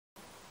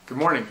Good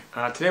morning.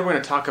 Today we're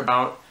going to talk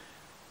about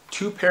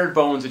two paired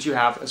bones that you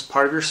have as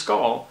part of your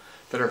skull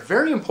that are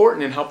very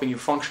important in helping you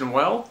function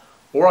well,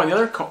 or on the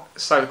other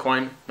side of the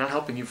coin, not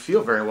helping you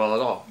feel very well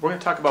at all. We're going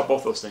to talk about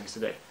both those things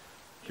today.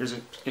 Here's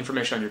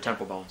information on your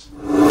temporal bones.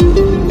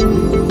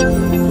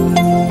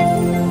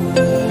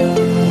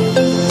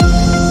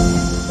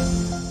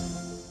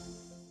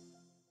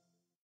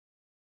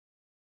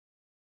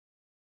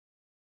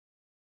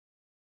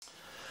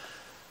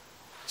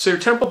 So your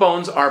temporal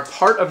bones are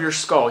part of your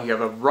skull. You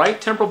have a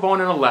right temporal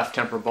bone and a left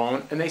temporal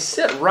bone, and they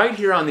sit right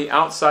here on the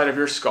outside of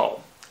your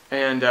skull.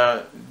 And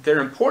they're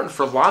important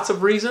for lots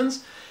of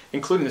reasons,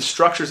 including the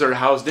structures that are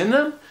housed in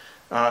them,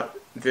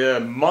 the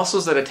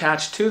muscles that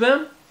attach to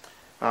them,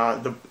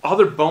 the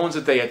other bones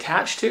that they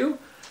attach to,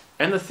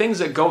 and the things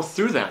that go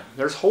through them.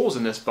 There's holes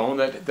in this bone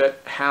that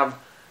have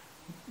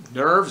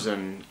nerves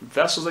and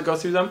vessels that go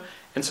through them.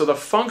 And so the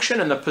function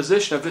and the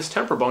position of this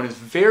temporal bone is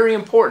very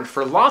important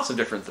for lots of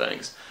different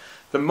things.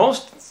 The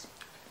most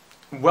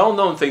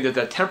well-known thing that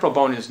the temporal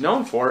bone is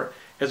known for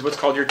is what's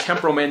called your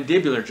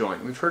temporomandibular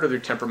joint. We've heard of your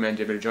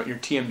temporomandibular joint, your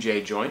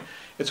TMJ joint.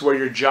 It's where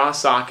your jaw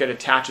socket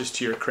attaches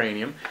to your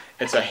cranium.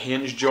 It's a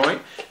hinge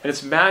joint, and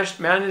it's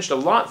managed a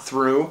lot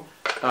through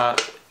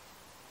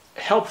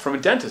help from a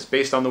dentist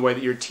based on the way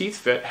that your teeth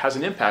fit has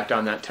an impact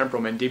on that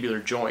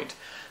temporomandibular joint.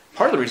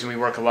 Part of the reason we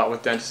work a lot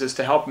with dentists is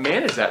to help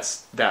manage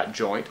that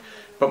joint,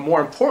 but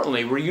more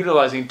importantly, we're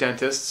utilizing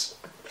dentists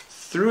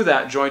through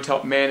that joint to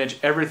help manage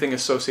everything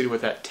associated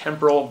with that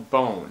temporal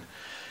bone.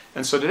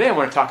 And so today I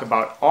want to talk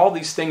about all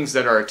these things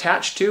that are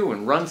attached to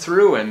and run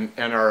through and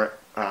are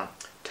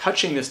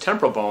touching this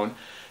temporal bone,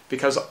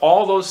 because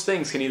all those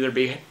things can either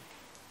be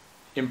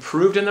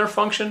improved in their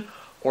function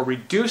or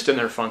reduced in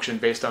their function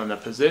based on the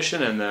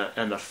position and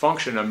the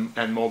function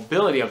and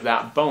mobility of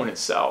that bone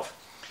itself.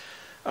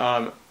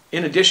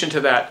 In addition to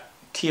that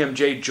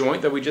TMJ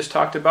joint that we just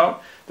talked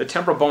about, the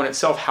temporal bone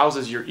itself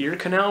houses your ear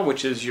canal,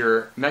 which is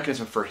your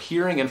mechanism for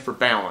hearing and for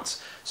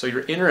balance. So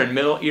your inner and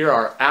middle ear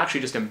are actually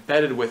just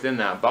embedded within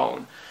that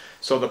bone.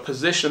 So the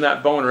position of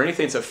that bone or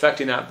anything that's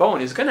affecting that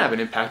bone is going to have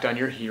an impact on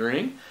your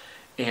hearing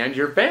and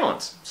your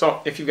balance. So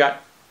if you've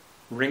got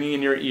ringing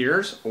in your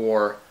ears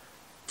or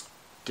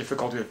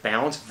difficulty with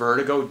balance,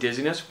 vertigo,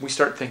 dizziness, we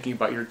start thinking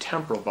about your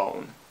temporal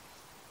bone.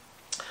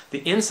 The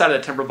inside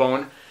of the temporal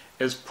bone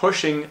is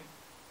pushing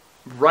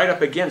right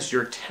up against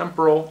your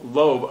temporal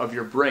lobe of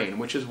your brain,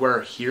 which is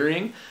where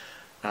hearing,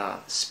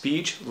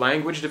 speech,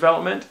 language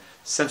development,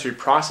 sensory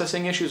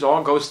processing issues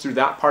all goes through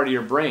that part of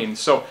your brain.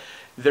 So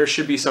there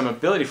should be some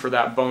ability for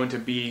that bone to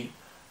be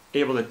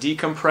able to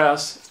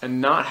decompress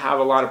and not have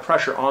a lot of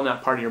pressure on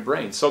that part of your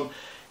brain. So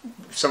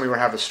if somebody were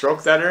to have a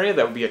stroke that area,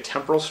 that would be a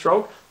temporal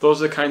stroke. Those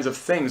are the kinds of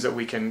things that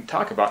we can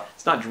talk about.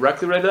 It's not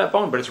directly related to that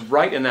bone, but it's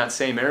right in that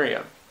same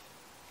area.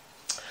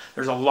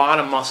 There's a lot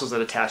of muscles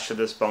that attach to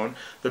this bone.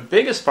 The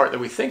biggest part that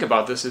we think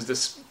about this is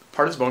this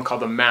part of this bone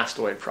called the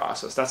mastoid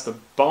process. That's the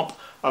bump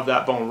of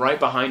that bone right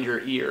behind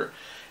your ear.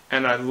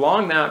 And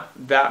along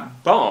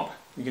that bump,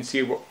 you can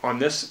see on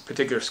this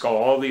particular skull,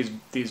 all these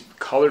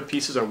colored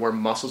pieces are where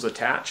muscles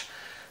attach.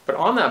 But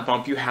on that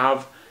bump, you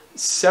have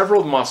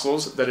several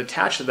muscles that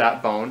attach to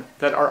that bone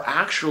that are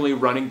actually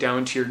running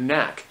down to your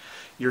neck.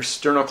 Your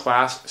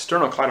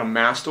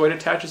sternocleidomastoid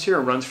attaches here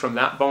and runs from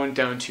that bone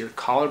down to your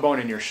collarbone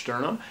and your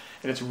sternum.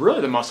 And it's really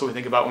the muscle we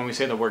think about when we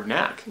say the word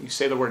neck. You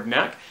say the word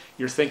neck,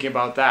 you're thinking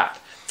about that.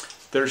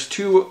 There's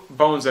two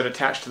bones that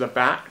attach to the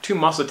back, two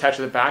muscles attached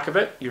to the back of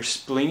it, your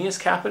splenius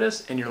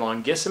capitis and your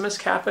longissimus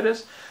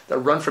capitis, that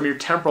run from your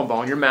temporal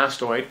bone, your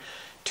mastoid,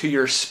 to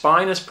your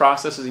spinous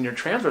processes and your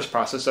transverse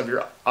process of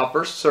your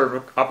upper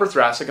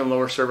thoracic and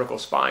lower cervical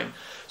spine.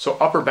 So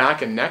upper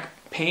back and neck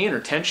pain or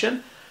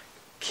tension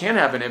can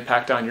have an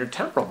impact on your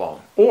temporal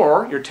bone,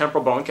 or your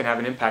temporal bone can have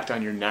an impact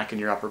on your neck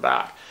and your upper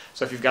back.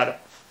 So if you've got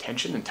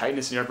tension and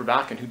tightness in your upper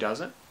back, and who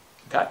doesn't,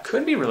 that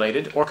could be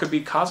related or could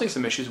be causing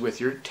some issues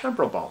with your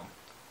temporal bone.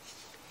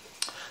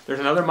 There's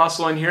another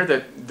muscle in here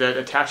that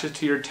attaches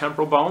to your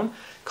temporal bone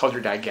called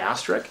your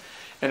digastric,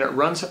 and it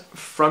runs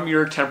from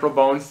your temporal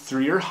bone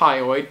through your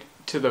hyoid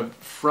to the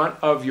front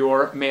of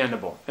your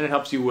mandible, and it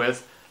helps you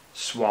with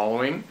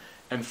swallowing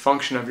and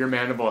function of your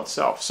mandible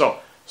itself. So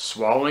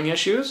swallowing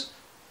issues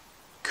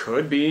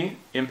could be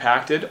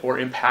impacted or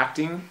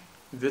impacting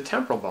the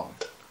temporal bone.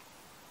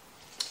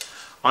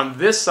 On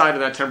this side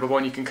of that temporal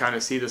bone, you can kind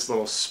of see this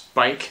little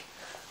spike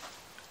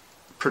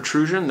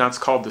protrusion. That's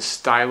called the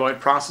styloid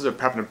process. It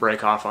happened to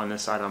break off on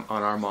this side on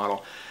our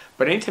model.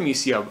 But anytime you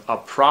see a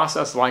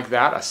process like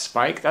that, a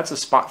spike, that's a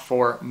spot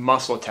for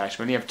muscle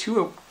attachment. You have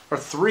two or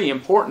three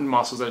important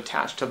muscles that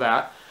attach to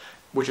that,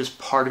 which is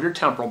part of your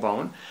temporal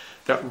bone,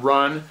 that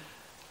run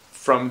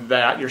from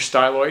that, your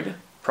styloid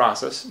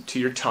process, to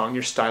your tongue,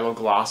 your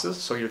styloglossus.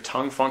 So your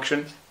tongue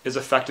function is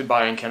affected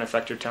by and can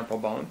affect your temporal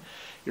bone.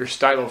 Your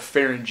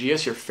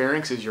stylopharyngeus, your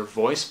pharynx, is your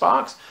voice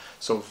box.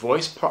 So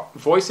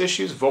voice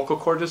issues, vocal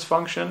cord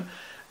dysfunction,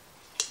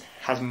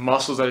 has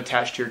muscles that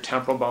attach to your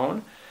temporal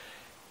bone.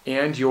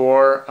 And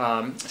your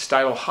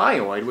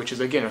stylohyoid, which is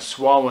again a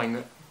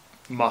swallowing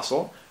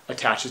muscle,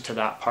 attaches to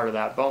that part of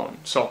that bone.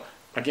 So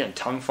again,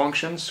 tongue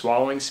function,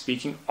 swallowing,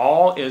 speaking,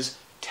 all is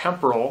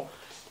temporal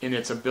in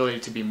its ability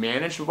to be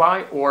managed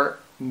by or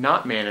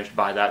not managed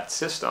by that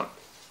system.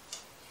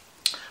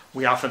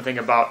 We often think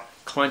about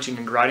clenching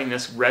and grinding.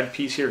 This red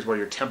piece here is where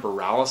your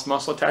temporalis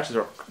muscle attaches,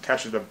 or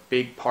attaches to the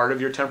big part of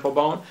your temporal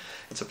bone.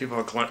 And so people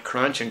who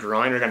crunch and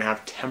grind are going to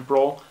have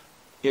temporal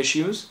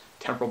issues,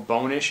 temporal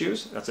bone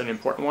issues. That's an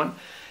important one.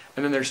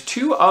 And then there's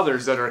two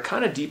others that are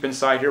kind of deep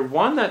inside here.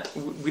 One that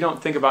we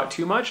don't think about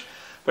too much,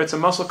 but it's a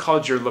muscle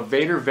called your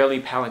levator veli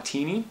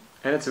palatini,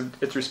 and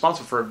it's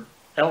responsible for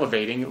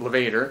elevating,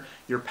 levator,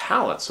 your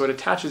palate. So it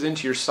attaches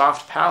into your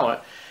soft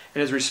palate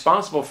and is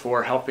responsible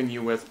for helping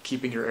you with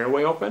keeping your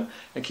airway open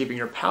and keeping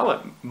your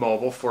palate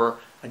mobile for,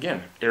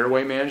 again,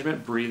 airway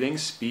management, breathing,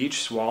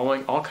 speech,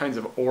 swallowing, all kinds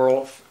of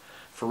oral,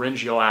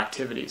 pharyngeal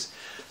activities.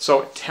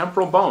 So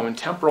temporal bone,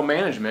 temporal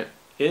management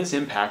is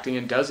impacting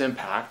and does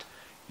impact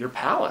your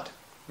palate.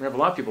 We have a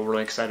lot of people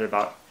really excited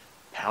about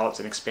palates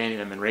and expanding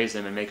them and raising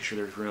them and making sure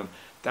there's room.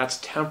 That's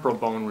temporal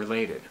bone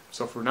related.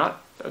 So if we're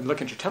not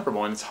looking at your temporal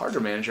bone, it's hard to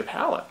manage your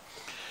palate.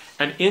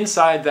 And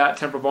inside that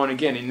temporal bone,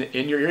 again,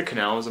 in your ear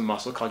canal is a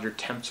muscle called your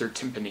tensor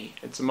tympani.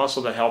 It's a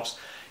muscle that helps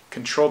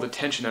control the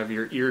tension of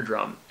your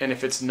eardrum. And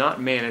if it's not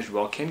managed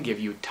well, it can give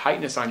you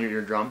tightness on your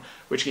eardrum,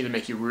 which can either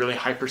make you really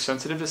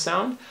hypersensitive to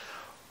sound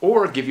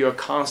or give you a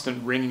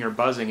constant ringing or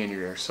buzzing in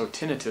your ear. So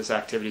tinnitus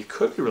activity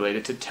could be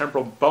related to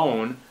temporal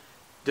bone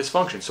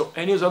dysfunction. So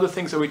any of those other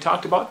things that we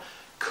talked about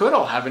could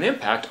all have an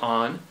impact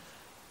on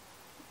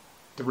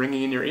the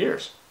ringing in your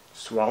ears.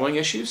 Swallowing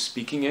issues,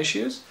 speaking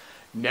issues,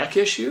 neck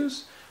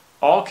issues,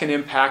 all can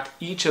impact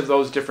each of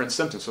those different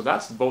symptoms. So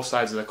that's both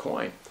sides of the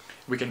coin.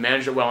 We can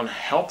manage it well and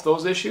help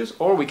those issues,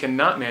 or we can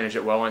not manage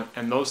it well,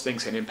 and those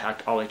things can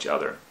impact all each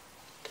other.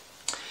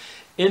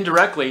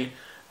 Indirectly,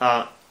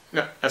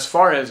 as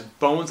far as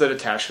bones that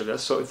attach to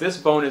this, so if this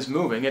bone is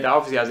moving, it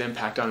obviously has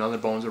impact on other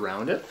bones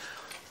around it.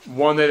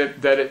 One that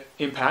it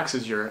impacts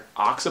is your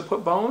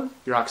occiput bone.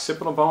 Your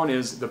occipital bone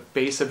is the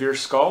base of your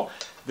skull.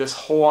 This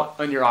hole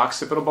on your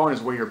occipital bone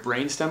is where your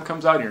brainstem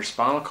comes out and your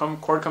spinal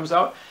cord comes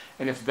out.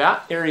 And if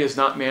that area is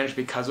not managed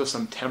because of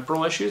some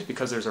temporal issues,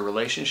 because there's a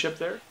relationship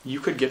there, you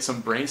could get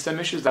some brainstem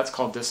issues. That's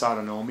called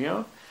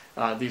dysautonomia.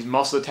 These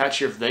muscles attached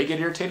here, if they get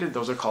irritated,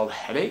 those are called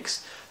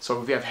headaches. So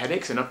if you have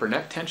headaches and upper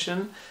neck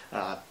tension,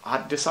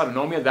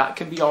 dysautonomia, that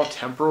can be all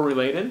temporal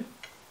related.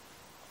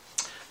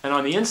 And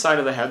on the inside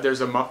of the head, there's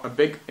a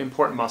big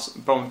important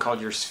bone called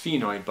your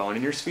sphenoid bone.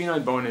 And your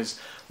sphenoid bone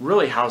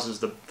really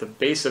houses the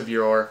base of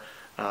your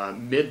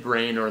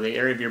midbrain, or the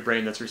area of your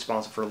brain that's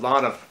responsible for a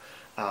lot of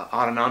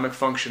autonomic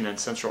function and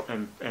central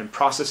and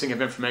processing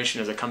of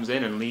information as it comes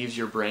in and leaves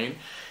your brain.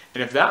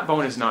 And if that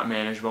bone is not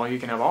managed well, you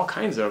can have all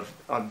kinds of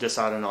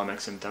dysautonomic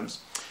symptoms.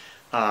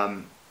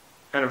 And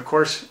of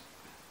course,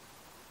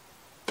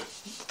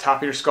 the top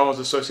of your skull is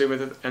associated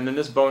with it. And then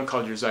this bone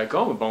called your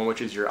zygoma bone,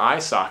 which is your eye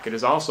socket,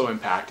 is also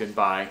impacted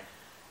by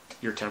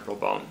your temporal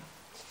bone.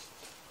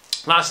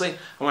 Lastly,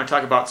 I want to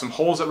talk about some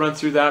holes that run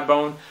through that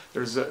bone.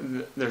 There's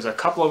a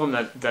couple of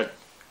them that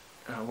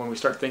when we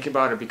start thinking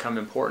about it, become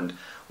important.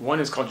 One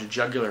is called your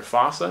jugular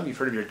fossa. You've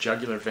heard of your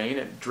jugular vein.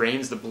 It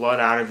drains the blood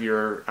out of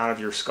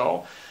your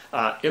skull.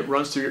 It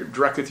runs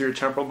directly through your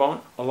temporal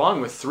bone,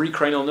 along with 3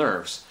 cranial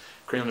nerves.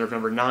 Cranial nerve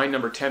number 9,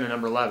 number 10, and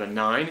number 11.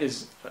 9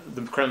 is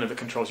the cranial nerve that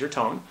controls your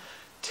tongue.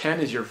 10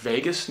 is your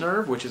vagus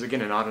nerve, which is,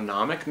 again, an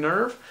autonomic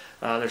nerve.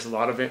 There's a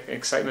lot of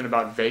excitement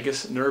about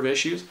vagus nerve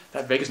issues.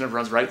 That vagus nerve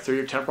runs right through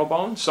your temporal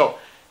bone. So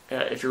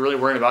if you're really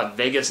worried about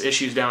vagus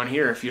issues down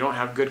here, if you don't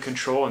have good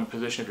control and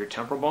position of your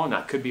temporal bone,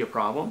 that could be a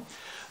problem.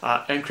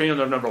 And cranial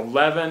nerve number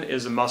 11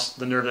 is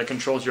the nerve that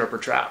controls your upper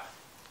trap.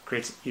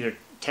 Creates either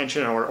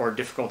tension or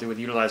difficulty with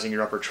utilizing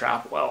your upper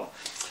trap well.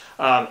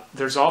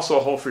 There's also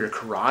a hole for your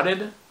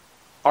carotid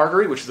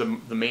artery, which is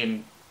the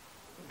main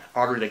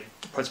artery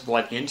that puts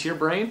blood into your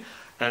brain.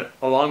 And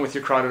along with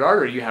your carotid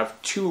artery, you have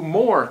 2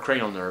 more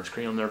cranial nerves,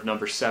 cranial nerve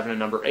number 7 and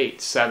number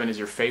 8. 7 is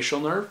your facial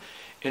nerve,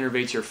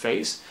 innervates your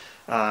face,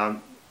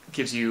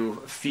 gives you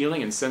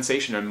feeling and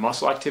sensation and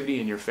muscle activity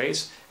in your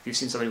face. If you've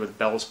seen somebody with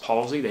Bell's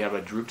palsy, they have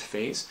a drooped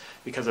face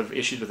because of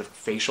issues with the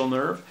facial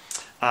nerve.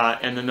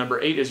 And then number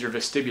 8 is your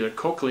vestibular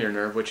cochlear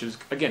nerve, which is,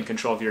 again,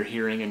 control of your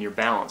hearing and your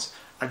balance.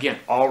 Again,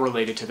 all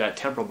related to that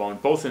temporal bone,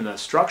 both in the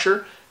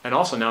structure and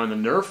also now in the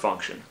nerve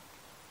function.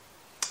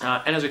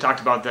 And as we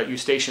talked about, that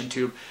eustachian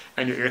tube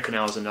and your ear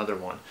canal is another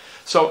one.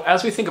 So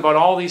as we think about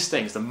all these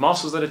things, the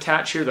muscles that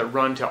attach here that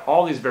run to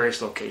all these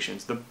various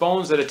locations, the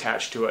bones that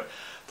attach to it,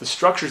 the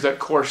structures that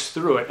course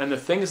through it, and the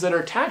things that are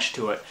attached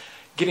to it,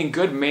 getting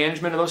good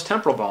management of those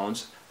temporal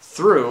bones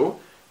through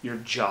your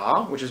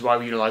jaw, which is why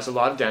we utilize a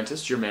lot of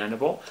dentists, your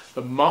mandible,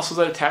 the muscles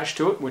that attach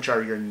to it, which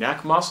are your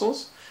neck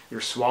muscles,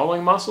 your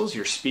swallowing muscles,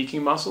 your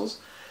speaking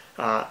muscles,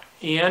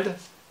 and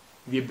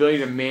the ability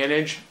to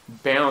manage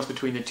balance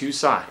between the two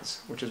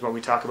sides, which is what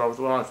we talk about with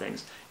a lot of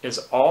things, is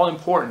all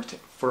important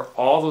for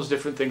all those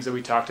different things that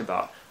we talked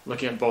about,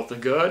 looking at both the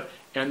good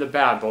and the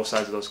bad, both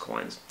sides of those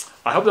coins.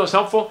 I hope that was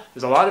helpful.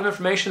 There's a lot of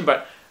information,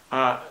 but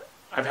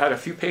I've had a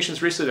few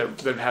patients recently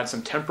that have had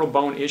some temporal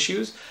bone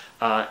issues.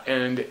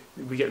 and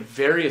we get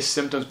various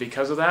symptoms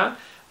because of that.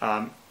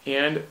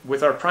 And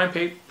with our prime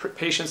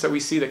patients that we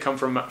see that come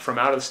from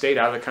out of the state,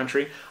 out of the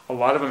country, a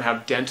lot of them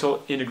have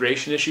dental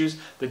integration issues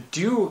that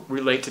do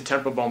relate to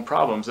temporal bone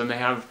problems, and they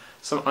have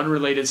some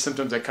unrelated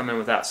symptoms that come in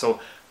with that. So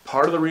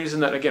part of the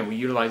reason that, again, we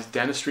utilize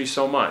dentistry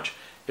so much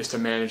is to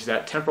manage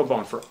that temporal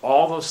bone for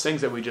all those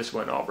things that we just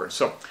went over.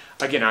 So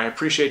again, I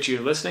appreciate you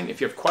listening. If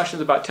you have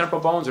questions about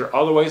temporal bones or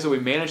other ways that we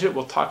manage it,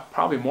 we'll talk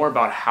probably more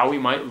about how we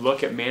might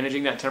look at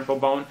managing that temporal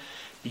bone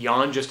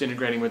beyond just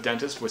integrating with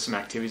dentists, with some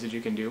activities that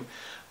you can do.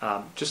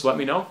 Just let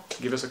me know,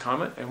 give us a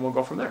comment, and we'll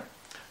go from there.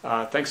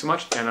 Thanks so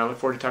much, and I look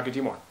forward to talking to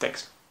you more.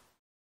 Thanks.